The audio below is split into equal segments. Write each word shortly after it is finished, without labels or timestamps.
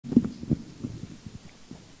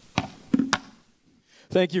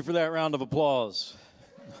Thank you for that round of applause.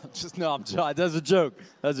 That's a joke.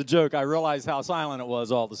 That's a joke. I realized how silent it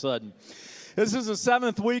was all of a sudden. This is the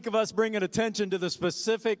seventh week of us bringing attention to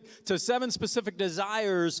seven specific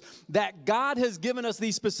desires that God has given us.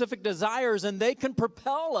 These specific desires, and they can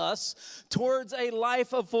propel us towards a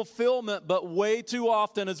life of fulfillment. But way too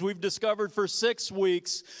often, as we've discovered for 6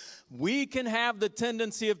 weeks, we can have the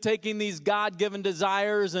tendency of taking these God-given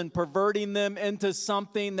desires and perverting them into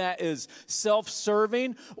something that is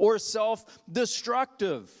self-serving or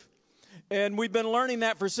self-destructive. And we've been learning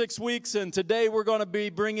that for 6 weeks, and today we're going to be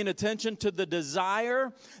bringing attention to the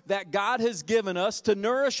desire that God has given us to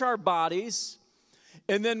nourish our bodies.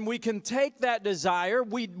 And then we can take that desire.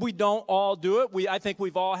 We don't all do it. I think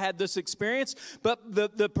we've all had this experience. But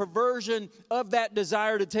the perversion of that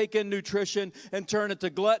desire to take in nutrition and turn it to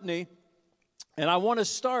gluttony. And I want to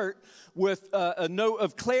start with a note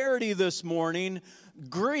of clarity this morning.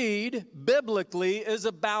 Greed, biblically, is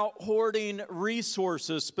about hoarding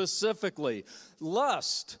resources specifically.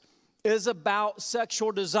 Lust is about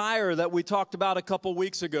sexual desire that we talked about a couple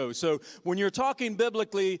weeks ago. So when you're talking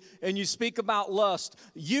biblically and you speak about lust,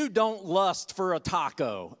 you don't lust for a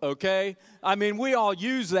taco, okay? I mean, we all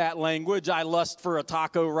use that language. I lust for a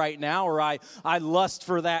taco right now, or I lust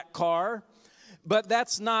for that car. But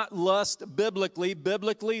that's not lust biblically.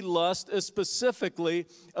 Biblically, lust is specifically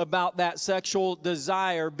about that sexual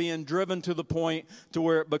desire being driven to the point to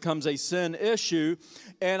where it becomes a sin issue.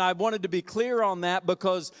 And I wanted to be clear on that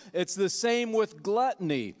because it's the same with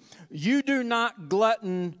gluttony. You do not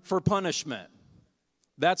glutton for punishment.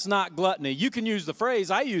 That's not gluttony. You can use the phrase,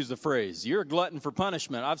 I use the phrase, you're a glutton for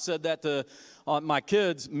punishment. I've said that to my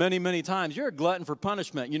kids many, many times. You're a glutton for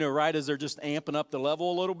punishment, right as they're just amping up the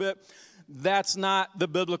level a little bit. That's not the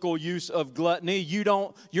biblical use of gluttony.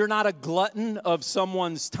 You're not a glutton of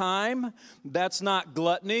someone's time. That's not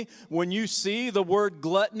gluttony. When you see the word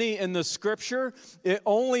gluttony in the scripture, it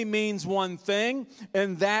only means one thing,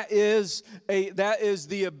 and that is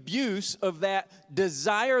the abuse of that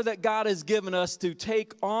desire that God has given us to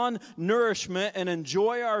take on nourishment and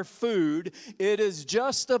enjoy our food. It is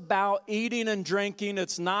just about eating and drinking.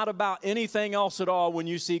 It's not about anything else at all when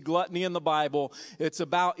you see gluttony in the Bible. It's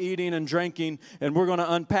about eating and drinking, and we're going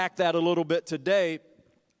to unpack that a little bit today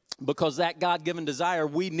because that God-given desire,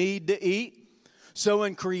 we need to eat. So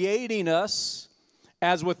in creating us,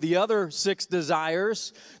 as with the other 6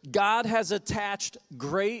 desires, God has attached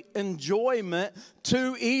great enjoyment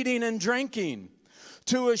to eating and drinking,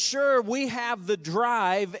 to assure we have the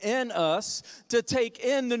drive in us to take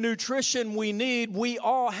in the nutrition we need. We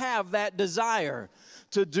all have that desire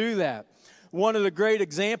to do that. One of the great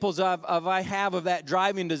examples I have of that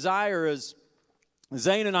driving desire is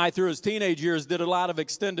Zane and I, through his teenage years, did a lot of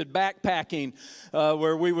extended backpacking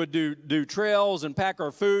where we would do trails and pack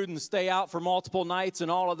our food and stay out for multiple nights and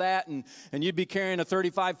all of that. And you'd be carrying a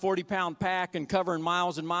 35, 40-pound pack and covering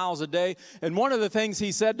miles and miles a day. And one of the things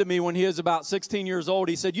he said to me when he was about 16 years old,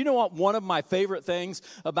 he said, you know what one of my favorite things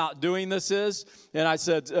about doing this is? And I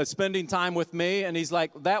said, spending time with me. And he's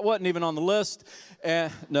like, that wasn't even on the list. No,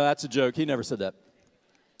 that's a joke. He never said that.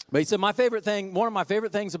 But he said, one of my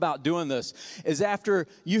favorite things about doing this is after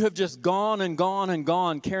you have just gone and gone and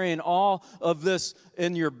gone, carrying all of this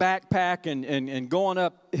in your backpack and going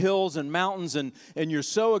up hills and mountains, and you're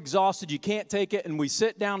so exhausted you can't take it, and we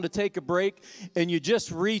sit down to take a break, and you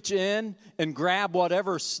just reach in and grab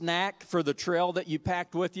whatever snack for the trail that you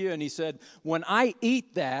packed with you. And he said, when I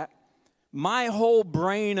eat that, my whole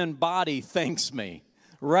brain and body thanks me.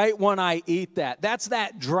 Right when I eat that. That's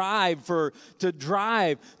that drive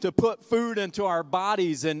to put food into our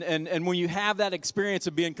bodies. And when you have that experience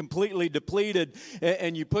of being completely depleted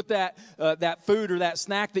and you put that food or that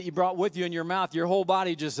snack that you brought with you in your mouth, your whole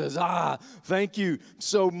body just says, thank you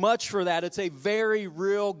so much for that. It's a very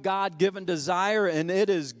real God-given desire, and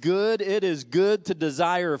it is good. It is good to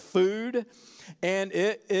desire food. And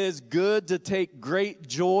it is good to take great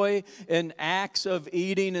joy in acts of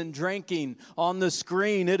eating and drinking. On the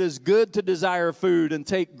screen, it is good to desire food and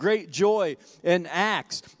take great joy in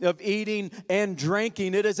acts of eating and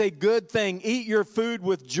drinking. It is a good thing. Eat your food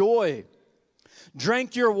with joy.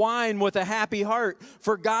 Drink your wine with a happy heart,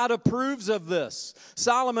 for God approves of this.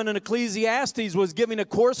 Solomon in Ecclesiastes was giving a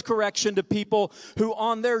course correction to people who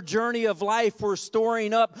on their journey of life were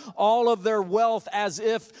storing up all of their wealth as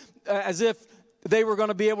if they were going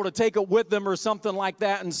to be able to take it with them or something like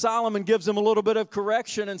that. And Solomon gives them a little bit of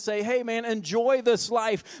correction and say, hey man, enjoy this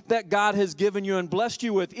life that God has given you and blessed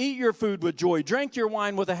you with. Eat your food with joy. Drink your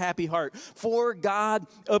wine with a happy heart, for God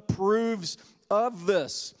approves of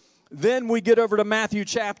this. Then we get over to Matthew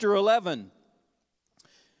chapter 11.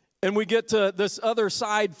 And we get to this other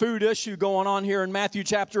side food issue going on here in Matthew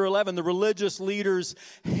chapter 11. The religious leaders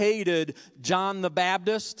hated John the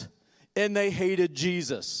Baptist, and they hated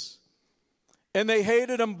Jesus. And they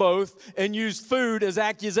hated them both and used food as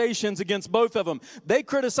accusations against both of them. They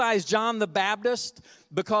criticized John the Baptist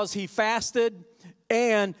because he fasted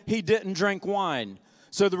and he didn't drink wine.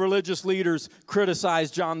 So the religious leaders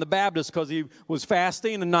criticized John the Baptist because he was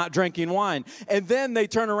fasting and not drinking wine. And then they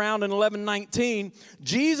turn around in 11:19.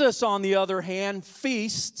 Jesus, on the other hand,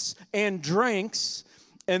 feasts and drinks,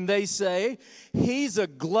 and they say he's a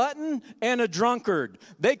glutton and a drunkard.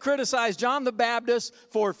 They criticize John the Baptist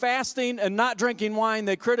for fasting and not drinking wine.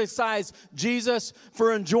 They criticize Jesus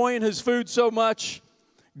for enjoying his food so much,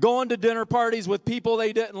 going to dinner parties with people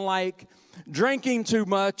they didn't like, drinking too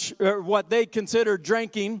much, or what they considered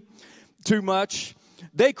drinking too much.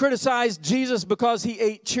 They criticized Jesus because he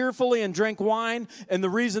ate cheerfully and drank wine, and the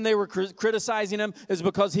reason they were criticizing him is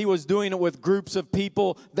because he was doing it with groups of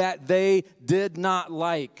people that they did not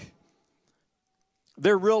like.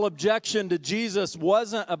 Their real objection to Jesus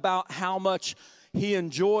wasn't about how much he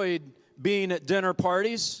enjoyed being at dinner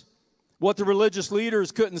parties. What the religious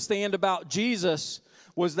leaders couldn't stand about Jesus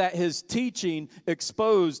was that his teaching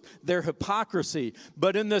exposed their hypocrisy.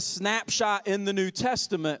 But in this snapshot in the New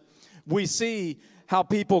Testament, we see how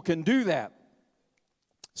people can do that.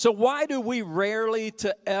 So why do we rarely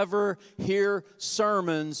to ever hear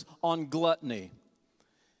sermons on gluttony?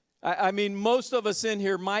 I mean, most of us in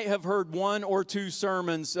here might have heard one or two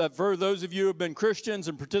sermons. For those of you who have been Christians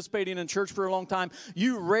and participating in church for a long time,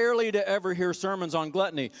 you rarely to ever hear sermons on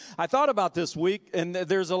gluttony. I thought about this week, and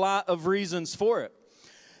there's a lot of reasons for it.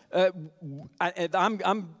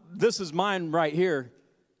 This is mine right here.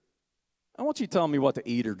 I want you telling me what to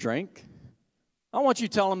eat or drink. I want you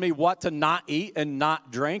telling me what to not eat and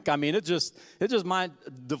not drink. I mean, it's just my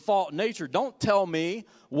default nature. Don't tell me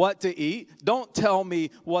what to eat. Don't tell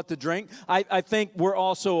me what to drink. I think we're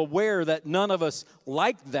also aware that none of us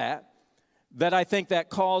like that I think that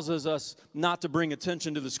causes us not to bring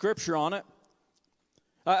attention to the Scripture on it.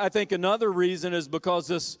 I think another reason is because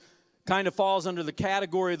this kind of falls under the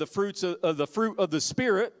category of the fruit of the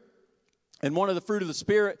Spirit. And one of the fruit of the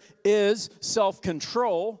Spirit is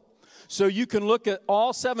self-control. So you can look at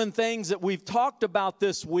all 7 things that we've talked about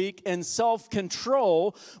this week, and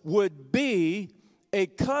self-control would be a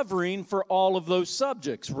covering for all of those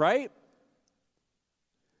subjects, right?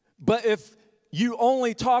 But if you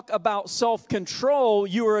only talk about self-control,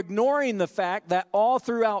 you are ignoring the fact that all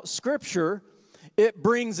throughout Scripture, it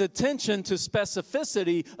brings attention to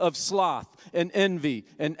specificity of sloth and envy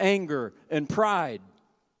and anger and pride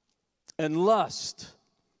and lust.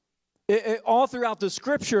 All throughout the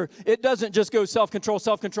Scripture, it doesn't just go self-control,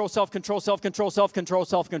 self-control, self-control, self-control, self-control,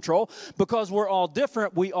 self-control. Because we're all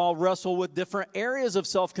different, we all wrestle with different areas of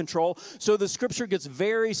self-control. So the Scripture gets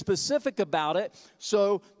very specific about it.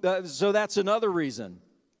 So that's another reason.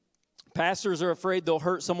 Pastors are afraid they'll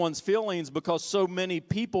hurt someone's feelings because so many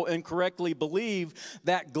people incorrectly believe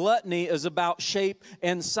that gluttony is about shape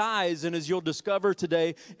and size. And as you'll discover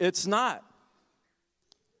today, it's not.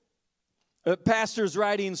 Pastors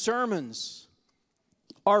writing sermons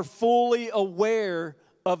are fully aware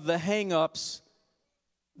of the hang-ups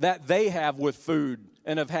that they have with food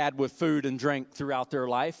and have had with food and drink throughout their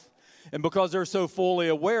life. And because they're so fully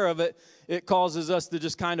aware of it, it causes us to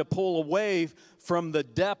just kind of pull away from the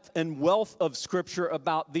depth and wealth of Scripture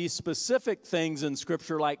about these specific things in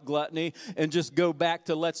Scripture like gluttony and just go back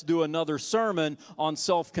to let's do another sermon on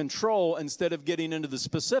self-control instead of getting into the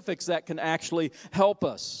specifics that can actually help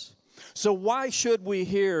us. So why should we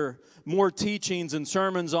hear more teachings and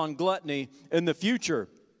sermons on gluttony in the future?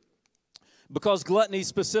 Because gluttony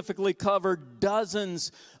specifically covered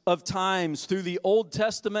dozens of times through the Old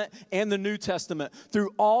Testament and the New Testament,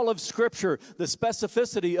 through all of Scripture, the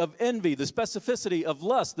specificity of envy, the specificity of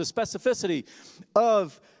lust, the specificity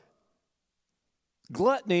of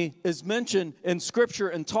gluttony is mentioned in Scripture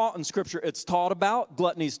and taught in Scripture. It's taught about,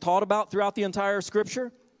 gluttony is taught about throughout the entire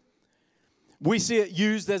Scripture. We see it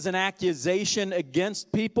used as an accusation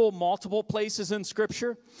against people multiple places in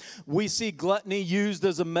Scripture. We see gluttony used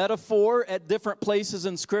as a metaphor at different places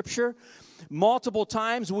in Scripture. Multiple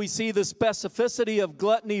times we see the specificity of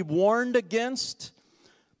gluttony warned against.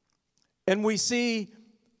 And we see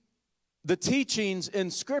the teachings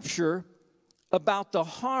in Scripture about the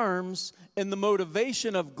harms and the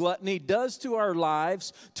motivation of gluttony does to our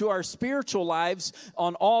lives, to our spiritual lives.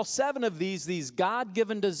 On all 7 of these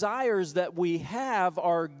God-given desires that we have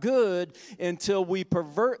are good until we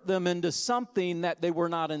pervert them into something that they were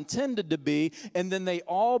not intended to be, and then they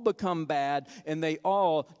all become bad, and they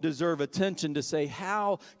all deserve attention to say,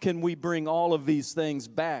 how can we bring all of these things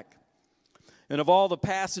back? And of all the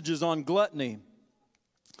passages on gluttony,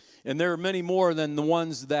 and there are many more than the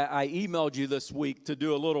ones that I emailed you this week to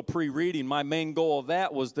do a little pre-reading. My main goal of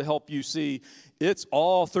that was to help you see it's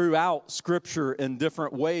all throughout Scripture in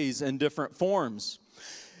different ways and different forms.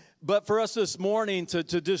 But for us this morning to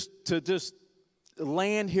just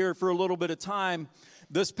land here for a little bit of time,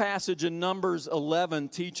 this passage in Numbers 11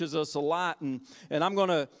 teaches us a lot, and I'm going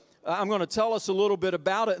to tell us a little bit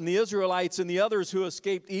about it. And the Israelites and the others who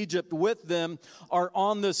escaped Egypt with them are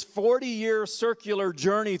on this 40-year circular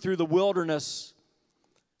journey through the wilderness.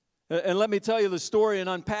 And let me tell you the story and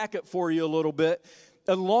unpack it for you a little bit.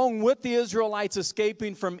 Along with the Israelites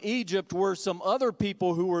escaping from Egypt were some other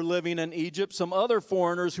people who were living in Egypt, some other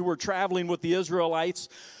foreigners who were traveling with the Israelites,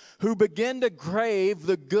 who began to crave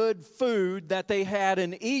the good food that they had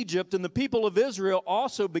in Egypt. And the people of Israel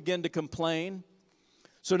also began to complain.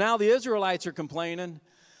 So now the Israelites are complaining,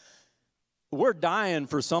 we're dying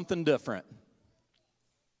for something different.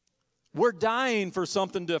 We're dying for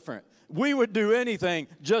something different. We would do anything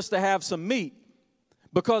just to have some meat,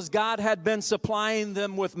 because God had been supplying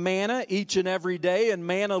them with manna each and every day, and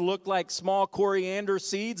manna looked like small coriander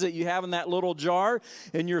seeds that you have in that little jar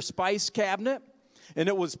in your spice cabinet. And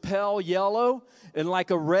it was pale yellow and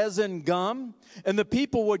like a resin gum. And the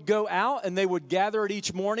people would go out and they would gather it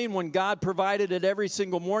each morning. When God provided it every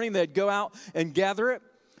single morning, they'd go out and gather it.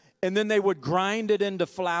 And then they would grind it into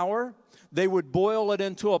flour. They would boil it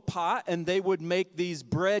into a pot, and they would make these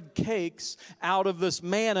bread cakes out of this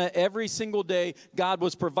manna every single day. God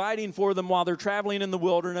was providing for them while they're traveling in the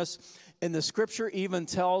wilderness. And the Scripture even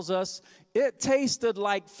tells us it tasted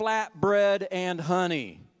like flatbread and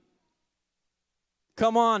honey.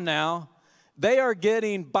 Come on now. They are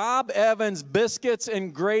getting Bob Evans biscuits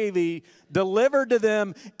and gravy delivered to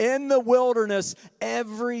them in the wilderness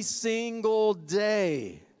every single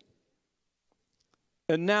day.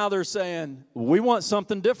 And now they're saying, we want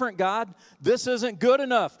something different, God. This isn't good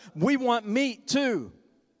enough. We want meat too.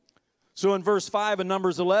 So in verse 5 of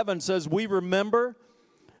Numbers 11 says, we remember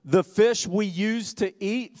the fish we used to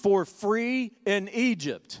eat for free in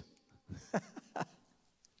Egypt.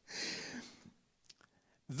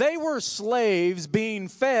 They were slaves being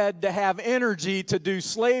fed to have energy to do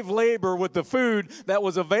slave labor with the food that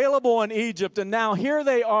was available in Egypt. And now here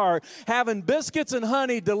they are having biscuits and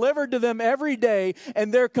honey delivered to them every day.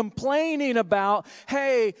 And they're complaining about,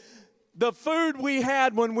 hey, the food we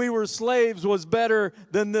had when we were slaves was better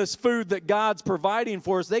than this food that God's providing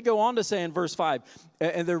for us. They go on to say in verse 5,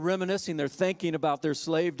 and they're reminiscing, they're thinking about their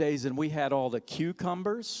slave days, and we had all the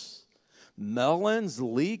cucumbers, melons,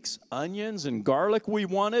 leeks, onions, and garlic we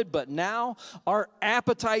wanted, but now our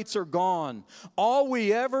appetites are gone. All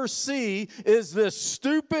we ever see is this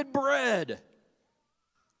stupid bread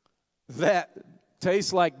that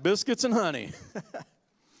tastes like biscuits and honey.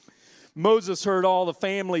 Moses heard all the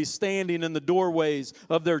families standing in the doorways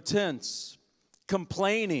of their tents,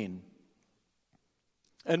 complaining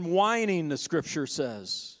and whining, the Scripture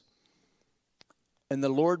says. And the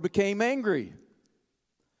Lord became angry.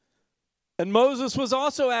 And Moses was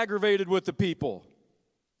also aggravated with the people.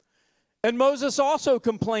 And Moses also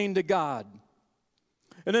complained to God.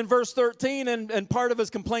 And in verse 13, and part of his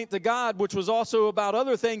complaint to God, which was also about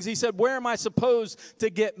other things, he said, where am I supposed to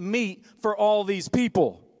get meat for all these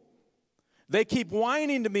people? They keep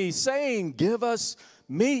whining to me, saying, give us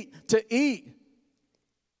meat to eat.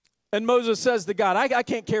 And Moses says to God, I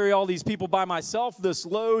can't carry all these people by myself. This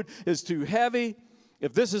load is too heavy.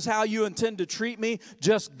 If this is how you intend to treat me,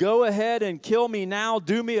 just go ahead and kill me now.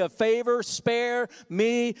 Do me a favor, spare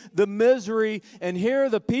me the misery. And here are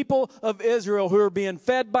the people of Israel who are being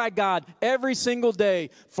fed by God every single day,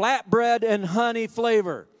 flatbread and honey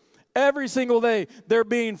flavor. Every single day they're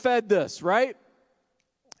being fed this, right?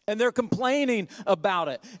 And they're complaining about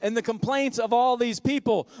it. And the complaints of all these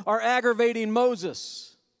people are aggravating Moses.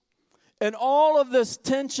 And all of this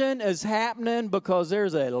tension is happening because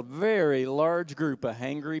there's a very large group of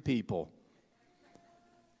hangry people.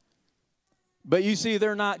 But you see,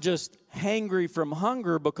 they're not just hangry from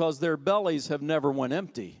hunger because their bellies have never went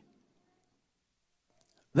empty.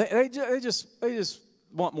 They just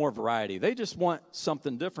want more variety. They just want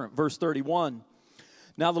something different. Verse 31,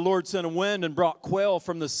 now the Lord sent a wind and brought quail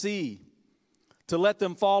from the sea to let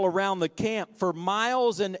them fall around the camp. For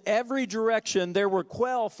miles in every direction, there were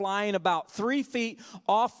quail flying about 3 feet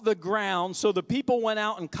off the ground. So the people went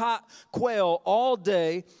out and caught quail all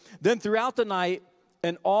day. Then throughout the night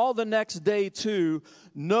and all the next day too,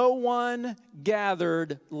 no one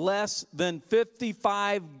gathered less than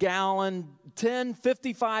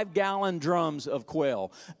 55-gallon drums of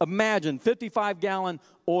quail. Imagine 55-gallon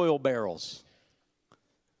oil barrels.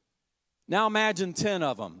 Now imagine 10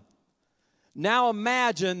 of them. Now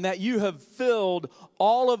imagine that you have filled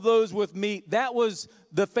all of those with meat. That was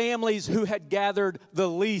the families who had gathered the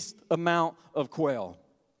least amount of quail,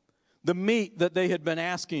 the meat that they had been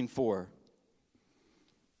asking for.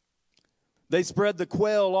 They spread the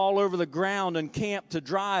quail all over the ground and camped to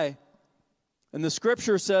dry. And the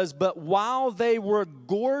scripture says, but while they were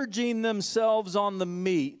gorging themselves on the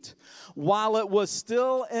meat, while it was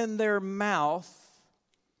still in their mouth,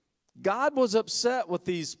 God was upset with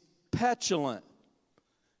these petulant,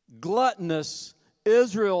 gluttonous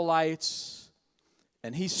Israelites,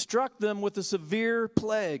 and he struck them with a severe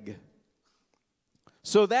plague.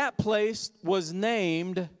 So that place was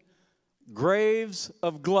named Graves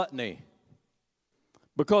of Gluttony,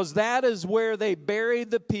 because that is where they buried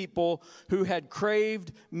the people who had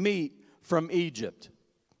craved meat from Egypt.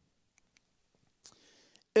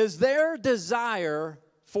 Is their desire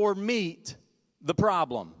for meat the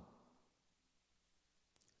problem?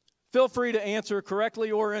 Feel free to answer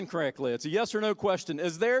correctly or incorrectly. It's a yes or no question.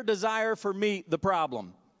 Is their desire for meat the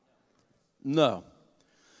problem? No.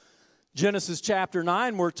 Genesis chapter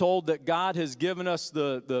 9, we're told that God has given us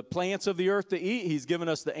the plants of the earth to eat. He's given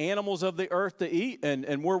us the animals of the earth to eat,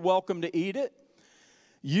 and we're welcome to eat it.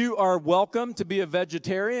 You are welcome to be a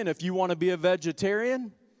vegetarian. If you want to be a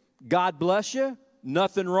vegetarian, God bless you.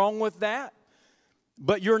 Nothing wrong with that.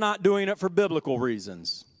 But you're not doing it for biblical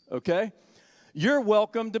reasons, okay? You're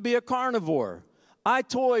welcome to be a carnivore. I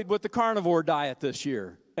toyed with the carnivore diet this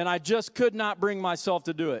year, and I just could not bring myself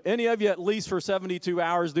to do it. Any of you at least for 72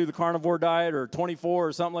 hours do the carnivore diet, or 24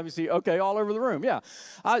 or something? Let me see. Okay, all over the room, yeah.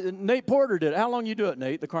 Nate Porter did it. How long you do it,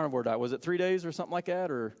 Nate, the carnivore diet? Was it 3 days or something like that,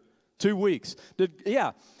 or 2 weeks?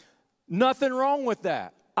 Yeah, nothing wrong with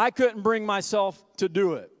that. I couldn't bring myself to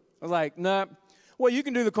do it. I was like, nah. Well, you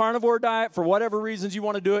can do the carnivore diet for whatever reasons you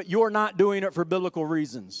want to do it. You're not doing it for biblical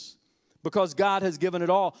reasons, because God has given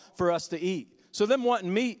it all for us to eat. So them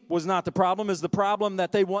wanting meat was not the problem. Is the problem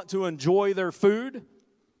that they want to enjoy their food?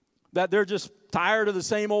 That they're just tired of the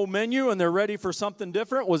same old menu and they're ready for something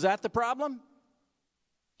different? Was that the problem?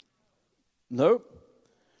 Nope.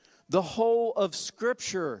 The whole of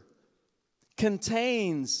Scripture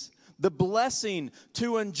contains the blessing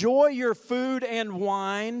to enjoy your food and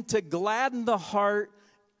wine, to gladden the heart,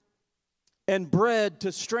 and bread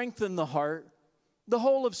to strengthen the heart. The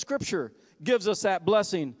whole of Scripture gives us that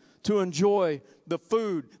blessing to enjoy the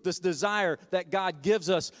food, this desire that God gives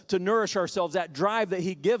us to nourish ourselves, that drive that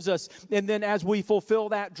He gives us. And then as we fulfill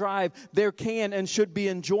that drive, there can and should be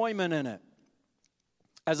enjoyment in it.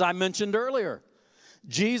 As I mentioned earlier,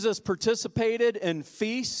 Jesus participated in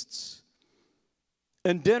feasts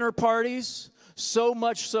and dinner parties, so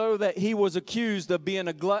much so that He was accused of being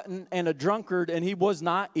a glutton and a drunkard, and He was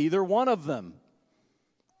not either one of them.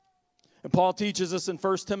 And Paul teaches us in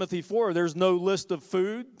 1 Timothy 4, there's no list of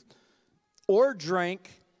food or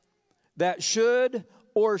drink that should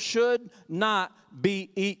or should not be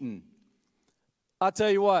eaten. I'll tell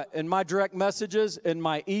you what, in my direct messages, in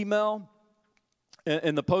my email,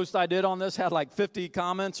 in the post I did on this, had like 50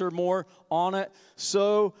 comments or more on it.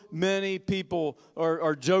 So many people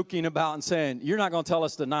are joking about and saying, you're not going to tell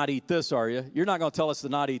us to not eat this, are you? You're not going to tell us to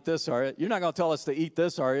not eat this, are you? You're not going to tell us to eat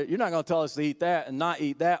this, are you? You're not going to tell us to eat that and not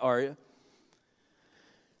eat that, are you?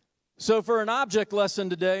 So for an object lesson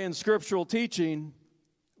today in scriptural teaching,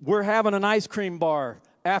 we're having an ice cream bar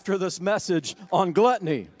after this message on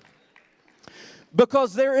gluttony.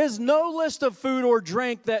 Because there is no list of food or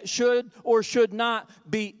drink that should or should not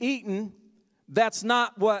be eaten. That's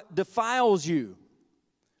not what defiles you.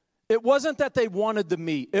 It wasn't that they wanted the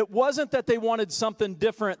meat. It wasn't that they wanted something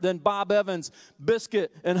different than Bob Evans'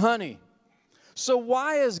 biscuit and honey. So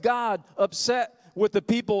why is God upset with the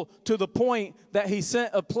people to the point that He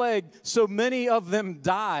sent a plague? So many of them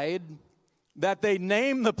died that they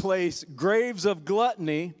named the place Graves of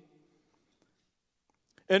Gluttony.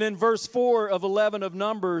 And in verse 4 of 11 of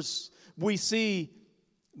Numbers, we see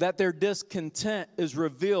that their discontent is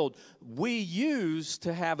revealed. We used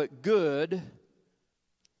to have it good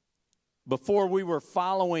before we were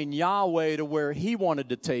following Yahweh to where He wanted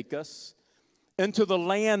to take us, into the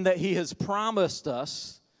land that He has promised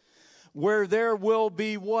us, where there will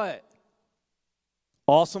be what?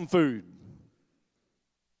 Awesome food.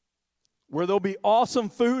 where there'll be awesome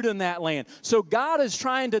food in that land. So God is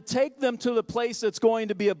trying to take them to the place that's going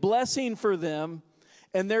to be a blessing for them.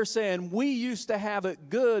 And they're saying, we used to have it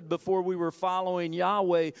good before we were following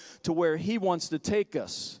Yahweh to where He wants to take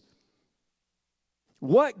us.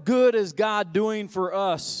 What good is God doing for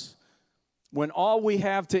us when all we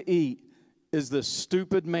have to eat is the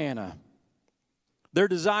stupid manna? Their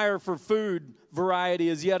desire for food variety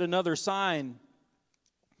is yet another sign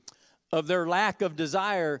of their lack of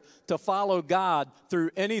desire to follow God through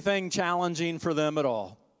anything challenging for them at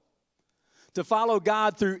all. To follow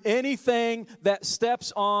God through anything that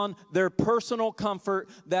steps on their personal comfort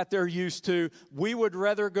that they're used to. We would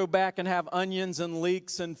rather go back and have onions and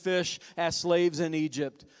leeks and fish as slaves in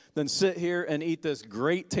Egypt than sit here and eat this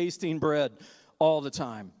great tasting bread all the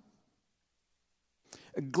time.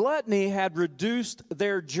 Gluttony had reduced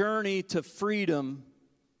their journey to freedom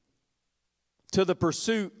to the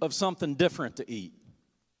pursuit of something different to eat.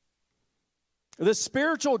 The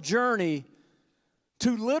spiritual journey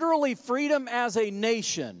to literally freedom as a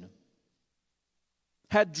nation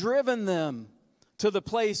had driven them to the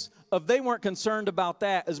place of they weren't concerned about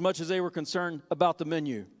that as much as they were concerned about the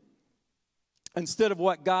menu, instead of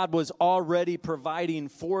what God was already providing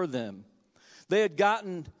for them. They had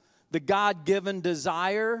gotten the God-given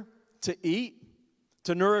desire to eat,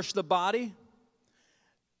 to nourish the body,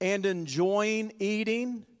 and enjoying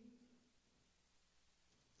eating.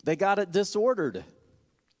 They got it disordered.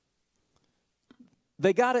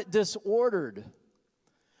 They got it disordered.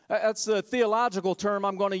 That's the theological term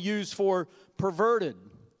I'm going to use for perverted.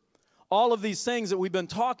 All of these things that we've been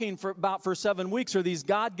talking about for 7 weeks are these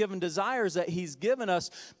God-given desires that He's given us.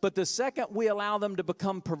 But the second we allow them to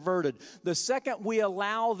become perverted, the second we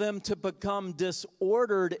allow them to become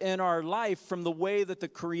disordered in our life from the way that the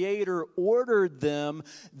Creator ordered them,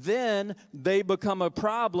 then they become a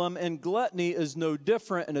problem. And gluttony is no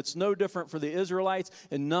different, and it's no different for the Israelites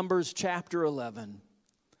in Numbers chapter 11.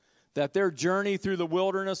 That their journey through the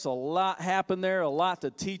wilderness, a lot happened there, a lot to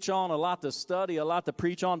teach on, a lot to study, a lot to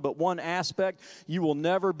preach on. But one aspect you will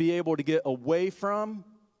never be able to get away from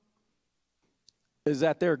is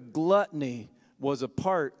that their gluttony was a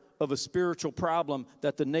part of a spiritual problem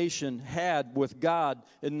that the nation had with God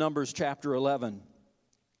in Numbers chapter 11.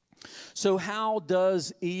 So how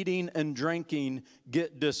does eating and drinking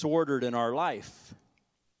get disordered in our life?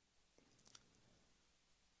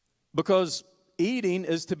 Because eating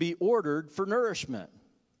is to be ordered for nourishment.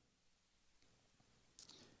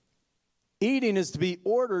 Eating is to be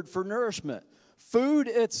ordered for nourishment. Food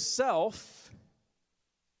itself,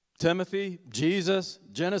 Timothy, Jesus,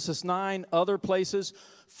 Genesis 9, other places,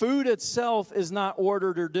 food itself is not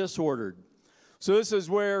ordered or disordered. So this is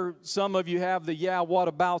where some of you have the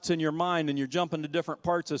whatabouts in your mind, and you're jumping to different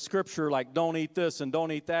parts of Scripture like don't eat this and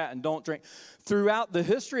don't eat that and don't drink. Throughout the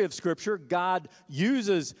history of Scripture, God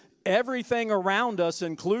uses everything around us,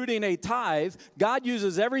 including a tithe. God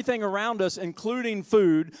uses everything around us, including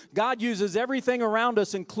food. God uses everything around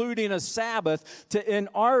us, including a Sabbath, to, in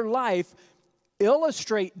our life,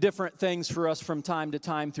 illustrate different things for us from time to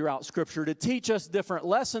time throughout Scripture, to teach us different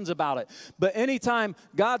lessons about it. But anytime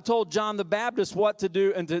God told John the Baptist what to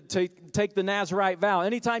do and to take the Nazirite vow,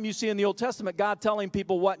 anytime you see in the Old Testament God telling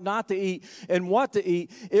people what not to eat and what to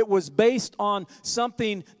eat, it was based on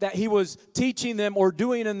something that He was teaching them or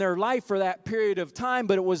doing in their life for that period of time,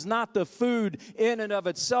 but it was not the food in and of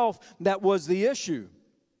itself that was the issue.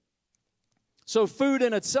 So food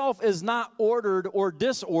in itself is not ordered or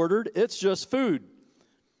disordered, it's just food.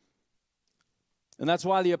 And that's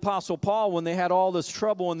why the Apostle Paul, when they had all this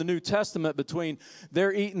trouble in the New Testament between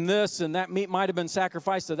they're eating this and that meat might have been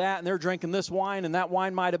sacrificed to that, and they're drinking this wine and that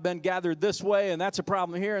wine might have been gathered this way, and that's a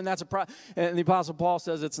problem here and that's a problem. And the Apostle Paul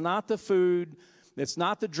says it's not the food, it's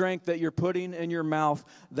not the drink that you're putting in your mouth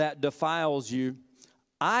that defiles you.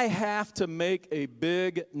 I have to make a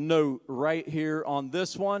big note right here on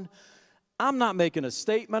this one. I'm not making a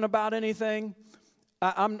statement about anything.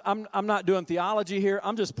 I'm not doing theology here.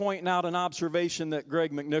 I'm just pointing out an observation that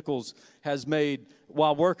Greg McNichols has made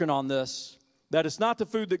while working on this, that it's not the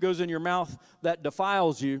food that goes in your mouth that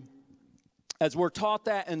defiles you. As we're taught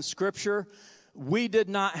that in Scripture, we did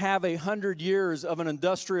not have 100 years of an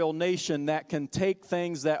industrial nation that can take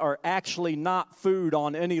things that are actually not food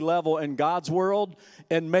on any level in God's world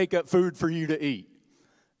and make it food for you to eat.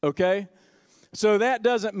 Okay? So that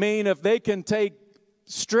doesn't mean if they can take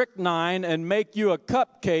strychnine and make you a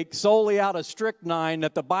cupcake solely out of strychnine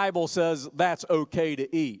that the Bible says that's okay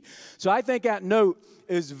to eat. So I think that note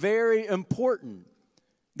is very important.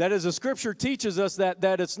 That as the Scripture teaches us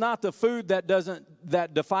that it's not the food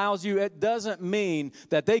that defiles you, it doesn't mean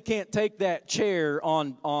that they can't take that chair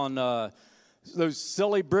on those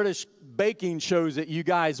silly British baking shows that you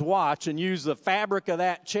guys watch and use the fabric of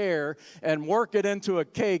that chair and work it into a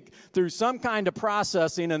cake through some kind of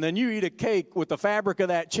processing, and then you eat a cake with the fabric of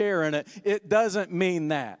that chair in it, it doesn't mean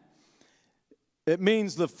that. It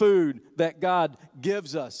means the food that God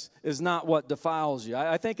gives us is not what defiles you.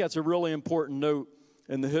 I think that's a really important note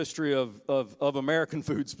in the history of American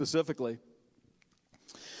food specifically.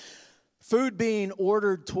 Food being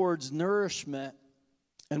ordered towards nourishment,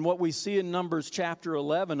 and what we see in Numbers chapter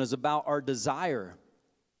 11 is about our desire.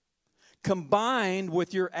 Combined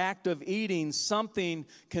with your act of eating, something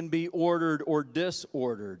can be ordered or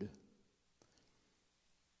disordered.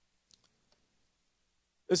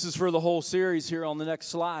 This is for the whole series here on the next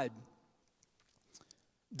slide.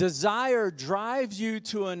 Desire drives you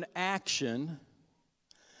to an action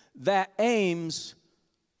that aims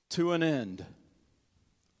to an end.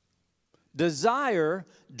 Desire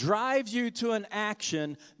drives you to an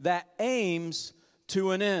action that aims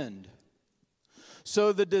to an end.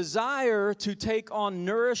 So the desire to take on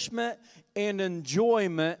nourishment and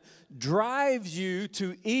enjoyment drives you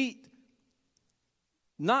to eat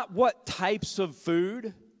not what types of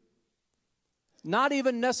food, not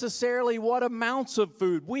even necessarily what amounts of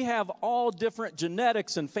food. We have all different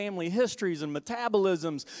genetics and family histories and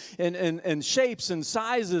metabolisms and shapes and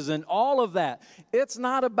sizes and all of that. It's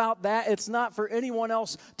not about that. It's not for anyone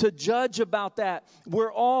else to judge about that.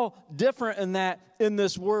 We're all different in that in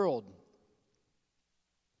this world.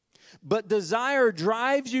 But desire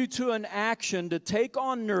drives you to an action to take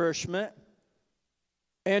on nourishment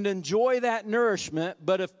and enjoy that nourishment.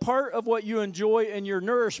 But if part of what you enjoy in your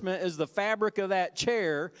nourishment is the fabric of that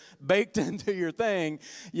chair baked into your thing,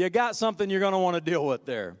 you got something you're going to want to deal with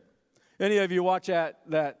there. Any of you watch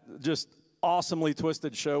that just awesomely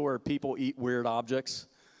twisted show where people eat weird objects?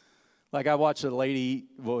 Like I watched a lady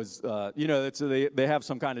they have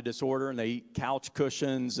some kind of disorder and they eat couch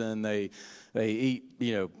cushions and they eat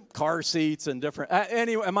car seats and different.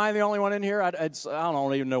 Anyway, am I the only one in here? I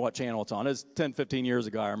don't even know what channel it's on. It's 10, 15 years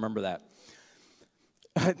ago. I remember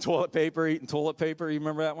that. Toilet paper, eating toilet paper. You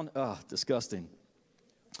remember that one? Oh, disgusting.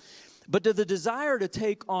 But the desire to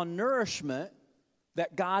take on nourishment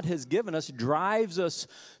that God has given us drives us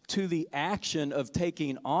to the action of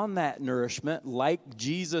taking on that nourishment like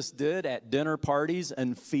Jesus did at dinner parties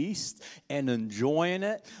and feasts and enjoying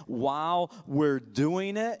it while we're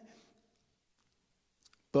doing it.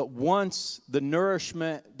 But once the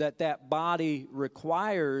nourishment that body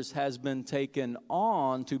requires has been taken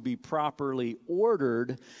on to be properly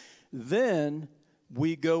ordered, then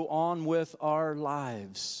we go on with our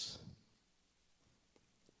lives.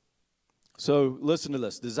 So listen to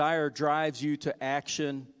this. Desire drives you to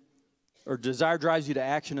action, or desire drives you to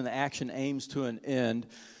action, and the action aims to an end.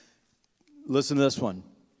 Listen to this one.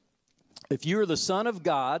 If you are the Son of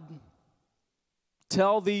God,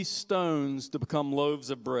 tell these stones to become loaves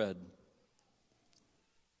of bread.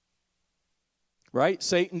 Right?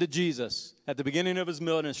 Satan to Jesus at the beginning of his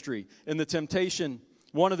ministry in the temptation,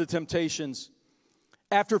 one of the temptations.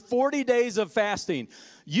 After 40 days of fasting,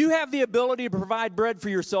 you have the ability to provide bread for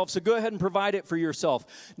yourself, so go ahead and provide it for yourself.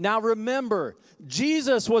 Now remember,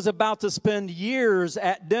 Jesus was about to spend years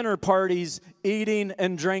at dinner parties eating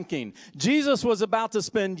and drinking. Jesus was about to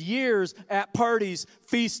spend years at parties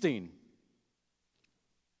feasting.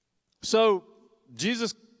 So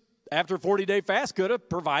Jesus, after a 40-day fast, could have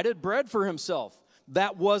provided bread for himself.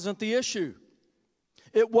 That wasn't the issue.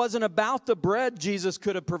 It wasn't about the bread Jesus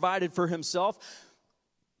could have provided for himself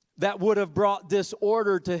that would have brought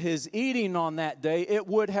disorder to his eating on that day. It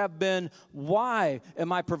would have been, why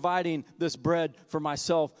am I providing this bread for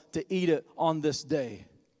myself to eat it on this day?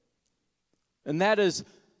 And that is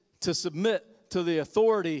to submit to the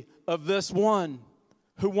authority of this one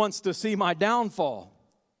who wants to see my downfall.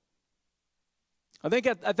 I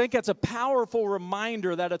think that's a powerful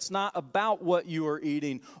reminder that it's not about what you are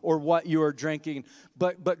eating or what you are drinking,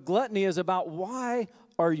 but gluttony is about why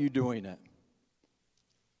are you doing it?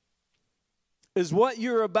 Is what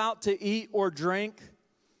you're about to eat or drink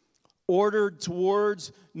ordered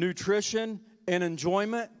towards nutrition and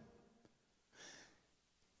enjoyment?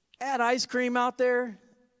 Add ice cream out there?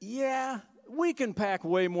 Yeah, we can pack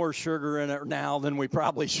way more sugar in it now than we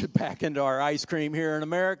probably should pack into our ice cream here in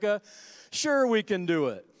America. Sure, we can do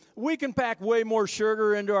it. We can pack way more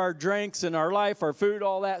sugar into our drinks and our life, our food,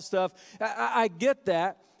 all that stuff. I get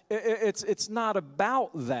that. It's not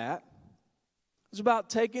about that. It's about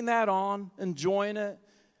taking that on, enjoying it.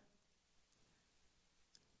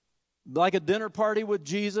 Like a dinner party with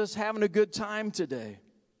Jesus, having a good time today.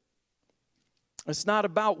 It's not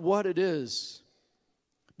about what it is,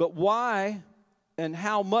 but why and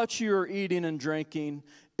how much you're eating and drinking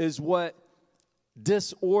is what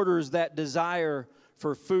disorders that desire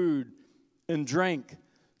for food and drink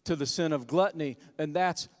to the sin of gluttony. And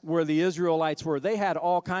that's where the Israelites were. They had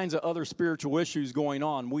all kinds of other spiritual issues going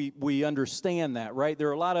on. We understand that, right? There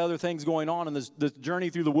are a lot of other things going on, and this journey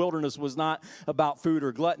through the wilderness was not about food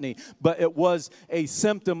or gluttony, but it was a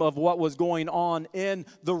symptom of what was going on in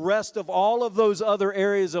the rest of all of those other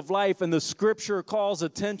areas of life. And the Scripture calls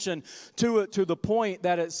attention to it to the point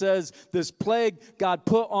that it says this plague God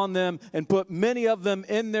put on them and put many of them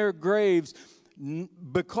in their graves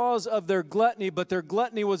because of their gluttony, but their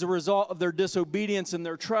gluttony was a result of their disobedience and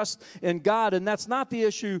their trust in God. And that's not the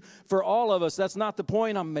issue for all of us. That's not the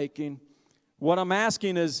point I'm making. What I'm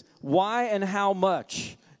asking is why and how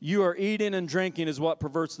much you are eating and drinking is what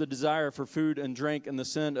perverts the desire for food and drink and the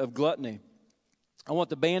sin of gluttony. I want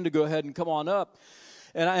the band to go ahead and come on up.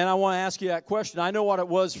 And I want to ask you that question. I know what it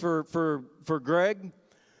was for Greg.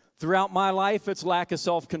 Throughout my life, it's lack of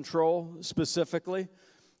self-control specifically.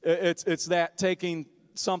 It's that taking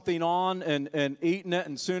something on and eating it,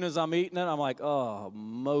 and as soon as I'm eating it, I'm like, oh,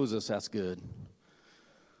 Moses, that's good.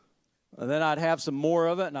 And then I'd have some more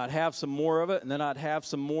of it, and I'd have some more of it, and then I'd have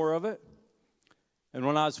some more of it. And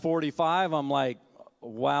when I was 45, I'm like,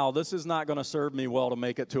 wow, this is not going to serve me well to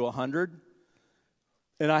make it to 100.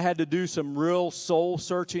 And I had to do some real soul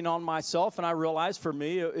searching on myself, and I realized for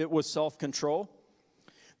me it was self-control.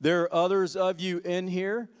 There are others of you in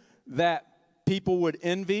here that people would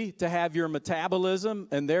envy to have your metabolism,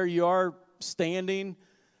 and there you are standing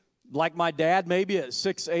like my dad, maybe at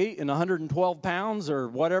 6'8" and 112 pounds or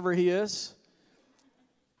whatever he is.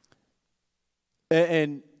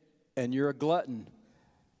 And you're a glutton.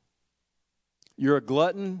 You're a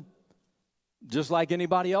glutton just like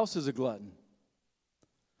anybody else is a glutton.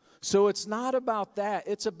 So it's not about that.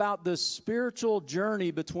 It's about the spiritual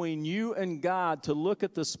journey between you and God to look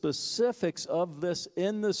at the specifics of this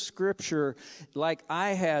in the Scripture like I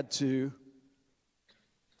had to.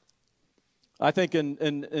 I think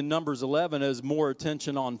in Numbers 11 is more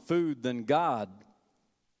attention on food than God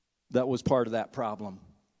that was part of that problem.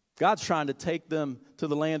 God's trying to take them to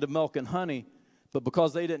the land of milk and honey, but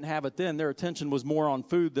because they didn't have it then, their attention was more on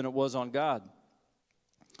food than it was on God.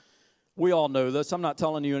 We all know this. I'm not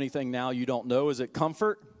telling you anything now you don't know. Is it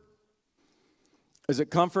comfort? Is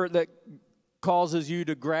it comfort that causes you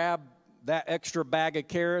to grab that extra bag of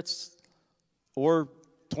carrots or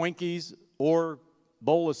Twinkies or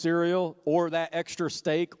bowl of cereal or that extra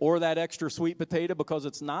steak or that extra sweet potato? Because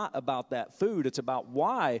it's not about that food. It's about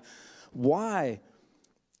why. Why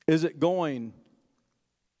is it going?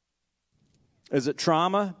 Is it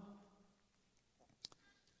trauma?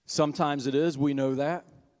 Sometimes it is. We know that.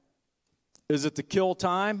 Is it to kill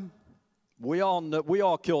time? We all know, we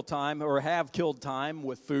all kill time or have killed time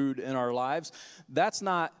with food in our lives. That's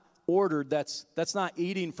not ordered. That's not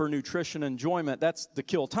eating for nutrition and enjoyment. That's to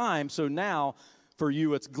kill time. So now for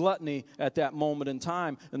you it's gluttony at that moment in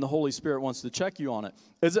time, and the Holy Spirit wants to check you on it.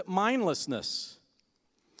 Is it mindlessness?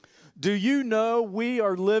 Do you know we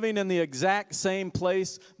are living in the exact same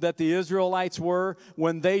place that the Israelites were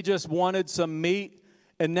when they just wanted some meat?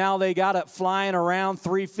 And now they got it flying around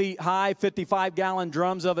 3 feet high, 55-gallon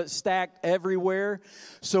drums of it stacked everywhere.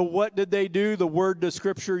 So what did they do? The word the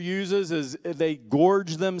Scripture uses is they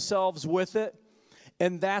gorge themselves with it.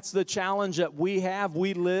 And that's the challenge that we have.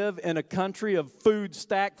 We live in a country of food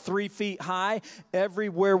stacked 3 feet high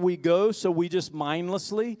everywhere we go. So we just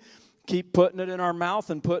mindlessly keep putting it in our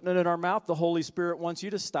mouth and putting it in our mouth. The Holy Spirit wants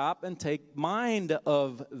you to stop and take mind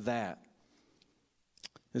of that.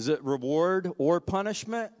 Is it reward or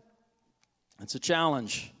punishment? It's a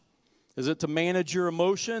challenge. Is it to manage your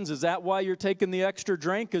emotions? Is that why you're taking the extra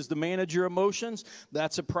drink, is to manage your emotions?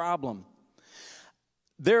 That's a problem.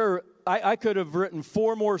 I could have written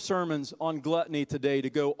 4 more sermons on gluttony today to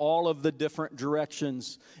go all of the different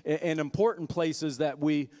directions and important places that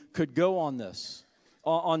we could go on this,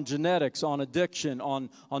 on genetics, on addiction,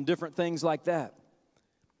 on different things like that.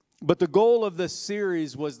 But the goal of this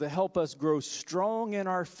series was to help us grow strong in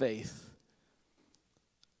our faith.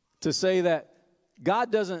 To say that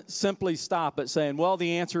God doesn't simply stop at saying, well,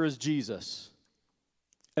 the answer is Jesus.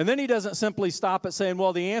 And then He doesn't simply stop at saying,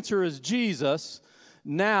 well, the answer is Jesus.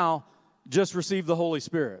 Now, just receive the Holy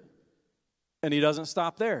Spirit. And He doesn't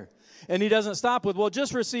stop there. And He doesn't stop with, well,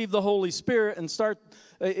 just receive the Holy Spirit and start.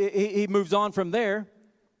 He moves on from there.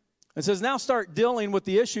 It says, now start dealing with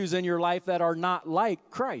the issues in your life that are not like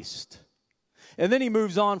Christ. And then He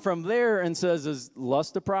moves on from there and says, is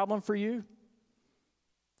lust a problem for you?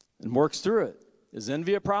 And works through it. Is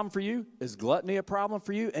envy a problem for you? Is gluttony a problem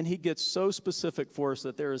for you? And He gets so specific for us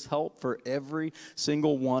that there is help for every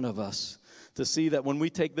single one of us to see that when we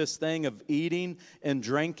take this thing of eating and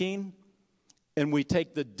drinking and we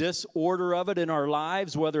take the disorder of it in our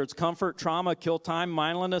lives, whether it's comfort, trauma, kill time,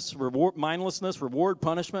 mindlessness, reward,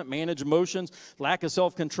 punishment, manage emotions, lack of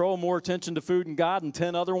self-control, more attention to food and God, and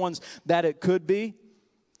 10 other ones that it could be.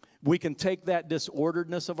 We can take that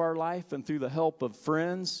disorderedness of our life, and through the help of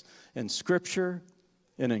friends and Scripture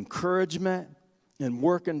and encouragement and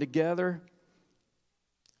working together,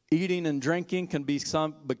 eating and drinking can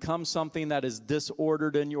become something that is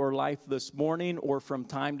disordered in your life this morning or from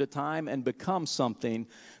time to time, and become something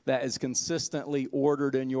that is consistently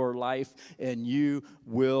ordered in your life, and you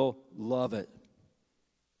will love it.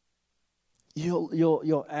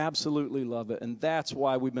 You'll absolutely love it. And that's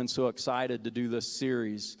why we've been so excited to do this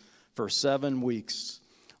series for 7 weeks.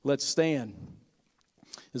 Let's stand.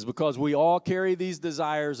 Is because we all carry these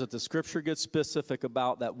desires that the Scripture gets specific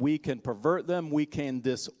about, that we can pervert them, we can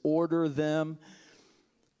disorder them.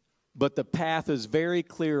 But the path is very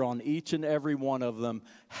clear on each and every one of them,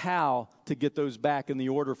 how to get those back in the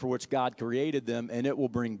order for which God created them, and it will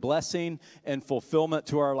bring blessing and fulfillment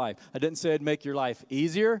to our life. I didn't say it'd make your life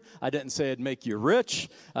easier. I didn't say it'd make you rich.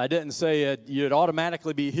 I didn't say you'd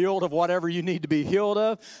automatically be healed of whatever you need to be healed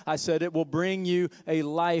of. I said it will bring you a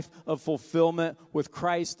life of fulfillment with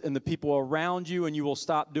Christ and the people around you, and you will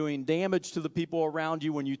stop doing damage to the people around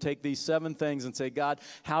you when you take these 7 things and say, God,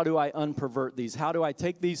 how do I unpervert these? How do I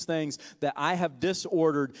take these things that I have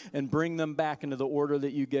disordered and bring them back into the order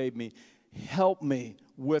that you gave me? Help me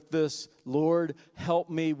with this, Lord. Help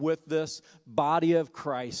me with this body of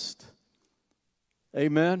Christ.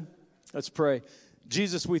 Amen. Let's pray.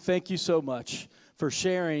 Jesus, we thank you so much for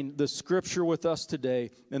sharing the Scripture with us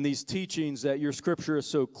today and these teachings that your Scripture is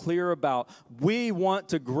so clear about. We want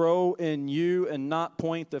to grow in you and not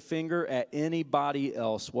point the finger at anybody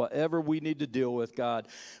else. Whatever we need to deal with, God,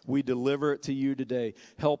 we deliver it to you today.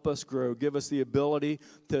 Help us grow. Give us the ability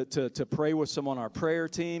to pray with someone on our prayer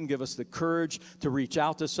team. Give us the courage to reach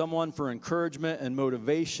out to someone for encouragement and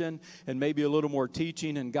motivation, and maybe a little more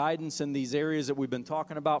teaching and guidance in these areas that we've been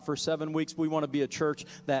talking about for 7 weeks. We want to be a church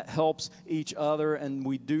that helps each other, and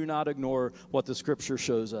we do not ignore what the Scripture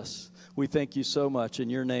shows us. We thank you so much. In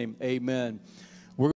your name, amen.